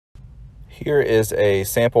Here is a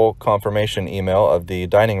sample confirmation email of the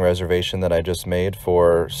dining reservation that I just made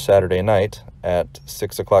for Saturday night at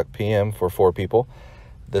 6:00 p.m. for 4 people.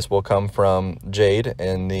 This will come from Jade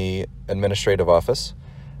in the administrative office.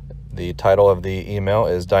 The title of the email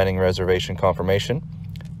is Dining Reservation Confirmation.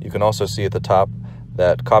 You can also see at the top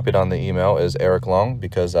that copied on the email is Eric Long,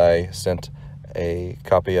 because I sent a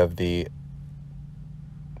copy of the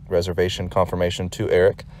reservation confirmation to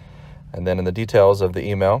Eric. And then in the details of the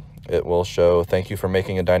email, it will show thank you for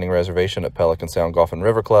making a dining reservation at Pelican Sound Golf and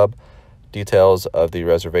River Club, details of the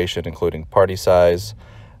reservation including party size,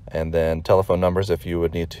 and then telephone numbers if you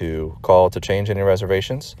would need to call to change any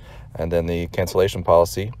reservations, and then the cancellation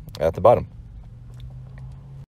policy at the bottom.